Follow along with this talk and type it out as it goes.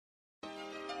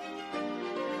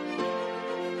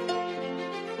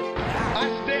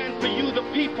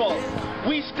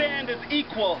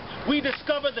equal. We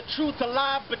discover the truth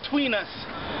alive between us.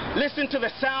 Listen to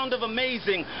the sound of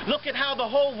amazing. Look at how the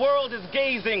whole world is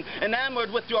gazing,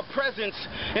 enamored with your presence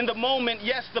in the moment,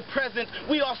 yes, the present.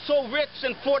 We are so rich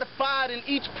and fortified in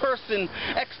each person,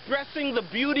 expressing the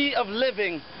beauty of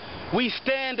living. We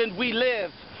stand and we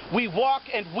live. We walk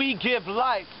and we give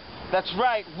life. That's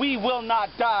right, we will not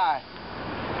die.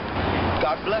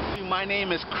 God bless you. My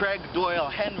name is Craig Doyle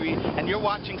Henry, and you're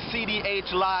watching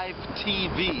CDH Live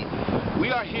TV. We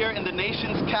are here in the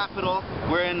nation's capital.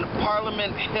 We're in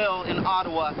Parliament Hill in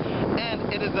Ottawa,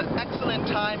 and it is an excellent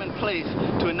time and place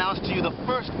to announce to you the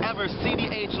first ever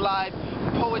CDH Live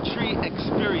Poetry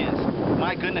Experience.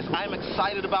 My goodness, I'm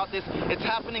excited about this. It's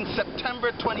happening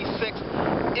September 26th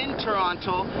in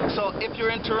Toronto. So if you're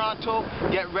in Toronto,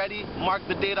 get ready, mark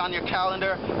the date on your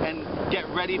calendar, and get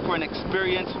ready for an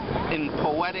experience in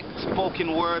poetic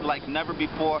spoken word like never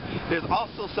before. There's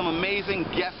also some amazing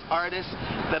guest artists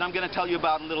that I'm going to tell you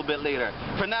about a little bit later.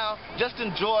 For now, just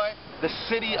enjoy the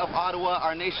city of Ottawa,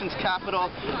 our nation's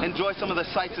capital. Enjoy some of the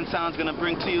sights and sounds I'm going to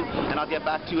bring to you, and I'll get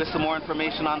back to you with some more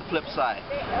information on the flip side.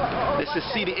 This is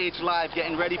CDH Live,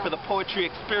 getting ready for the poetry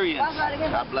experience.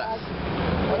 God bless.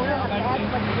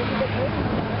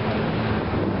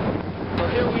 So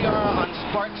here we are on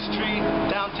Spark Street,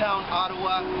 downtown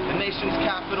Ottawa, the nation's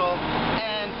capital,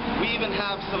 and we even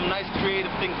have some nice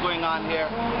creative things going on here.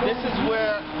 This is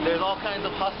where there's all kinds of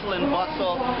hustle and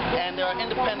bustle, and there are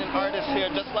independent artists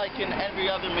here, just like in every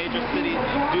other major city,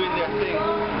 doing their thing.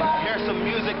 Here's some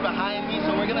music behind me,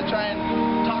 so we're going to try and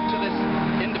talk to this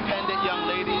independent young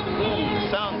lady. Ooh,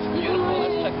 sounds beautiful.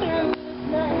 Let's check this out.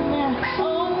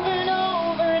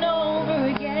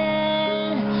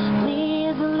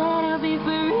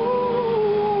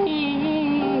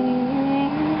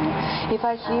 If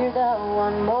I hear that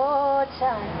one more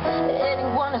time,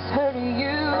 anyone is hurting you,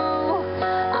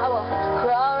 I will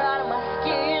crawl out of my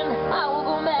skin, I will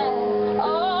go mad,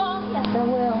 oh yes I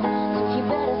will, so you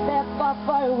better step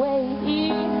far away,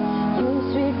 you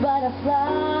sweet butterfly,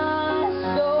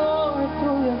 soar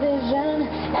through your vision,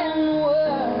 and the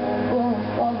world will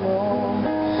follow,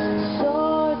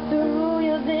 soar through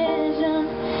your vision,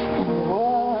 and the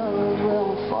world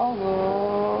will follow.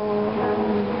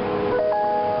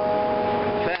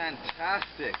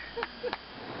 Fantastic.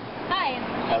 Hi.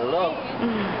 Hello.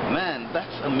 Man,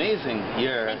 that's amazing.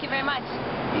 Thank you very much.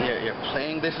 You're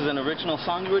playing. This is an original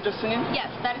song you were just singing? Yes,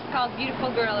 that is called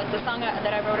Beautiful Girl. It's a song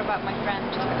that I wrote about my friend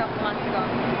just a couple months ago.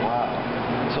 Wow.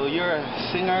 So you're a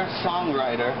singer,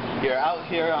 songwriter. You're out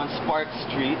here on Spark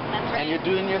Street. That's right. And you're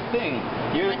doing your thing.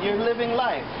 You're living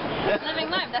life. Living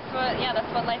life. That's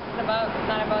what life is about. It's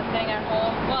not about sitting at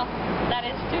home. Well, that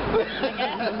is too. I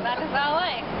guess that is our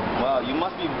life. Wow, you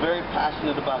must be very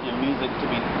passionate about your music to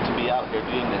be out here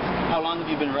doing this. How long have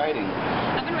you been writing?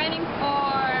 I've been writing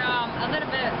for a little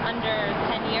bit under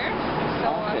 10 years.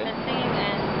 So okay. I've been singing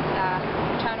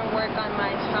and trying to work on my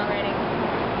songwriting.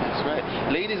 That's right.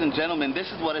 Ladies and gentlemen,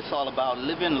 this is what it's all about.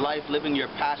 Living life, living your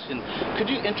passion. Could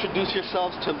you introduce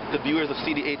yourselves to the viewers of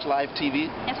CDH Live TV?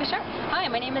 Yes, for sure. Hi,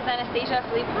 my name is Anastasia.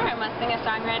 I'm a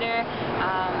singer-songwriter,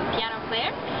 piano player.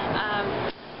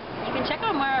 You can check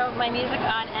out more of my music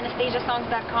on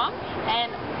anastasiasongs.com,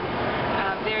 and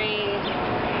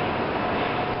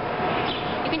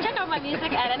you can check out my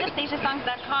music at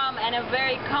anastasiasongs.com, and a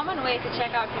very common way to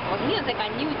check out people's music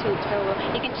on YouTube. So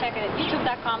you can check it at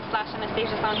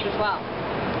youtube.com/anastasiasongs as well.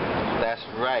 That's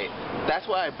right. That's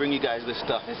why I bring you guys this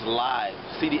stuff. It's live.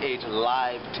 CDH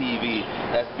Live TV.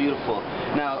 That's beautiful.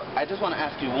 Now, I just want to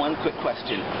ask you one quick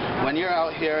question. When you're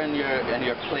out here and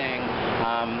you're playing,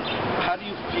 how do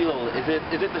you feel? Is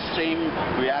it the same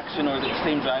reaction or is it the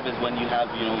same drive as when you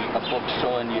have, a book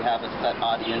show and you have a set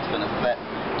audience and a set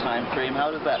time frame?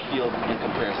 How does that feel in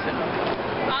comparison?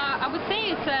 I would say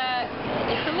it's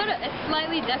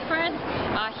slightly different.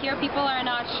 Here people are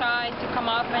not shy to come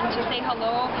up and to say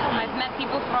hello. I've met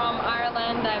people from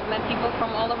Ireland, I've met people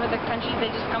from all over the country.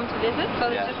 They just come to visit, so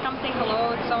they just come say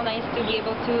hello. It's so nice to be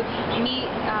able to meet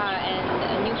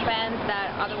and new fans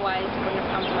that otherwise wouldn't have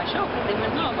come to my show because they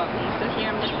wouldn't know about me. So here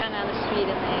I'm just kind of on the street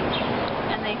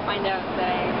and they find out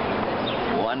that I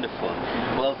exist. Wonderful.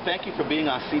 Well, thank you for being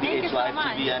on CDH Live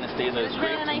TV, Anastasia. It's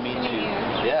great to meet you.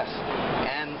 Yes.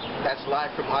 And that's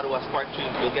live from Ottawa Spark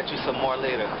Street. We'll get you some more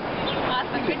later.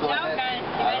 Awesome. Good job, guys.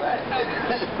 All right.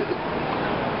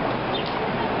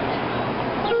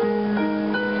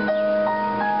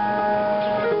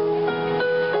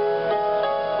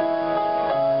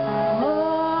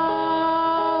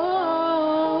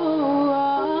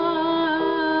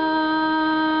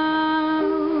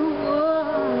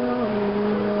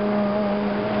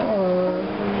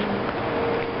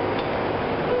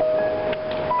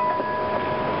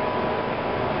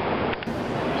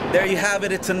 There you have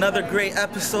it. It's another great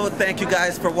episode. Thank you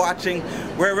guys for watching.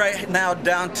 We're right now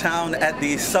downtown at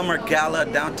the Summer Gala,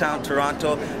 downtown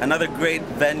Toronto. Another great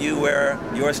venue where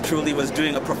yours truly was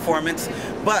doing a performance.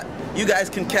 But you guys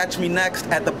can catch me next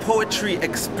at the Poetry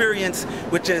Experience,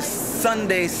 which is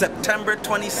Sunday, September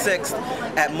 26th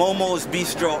at Momo's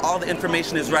Bistro. All the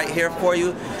information is right here for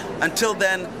you. Until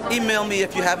then, email me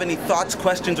if you have any thoughts,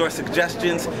 questions, or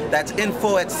suggestions. That's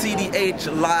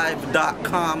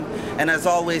info@cdhlive.com. And as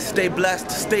always, stay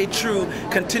blessed, stay true,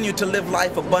 continue to live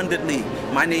life abundantly.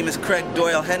 My name is Craig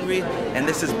Doyle Henry, and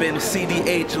this has been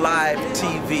CDH Live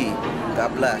TV.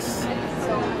 God bless.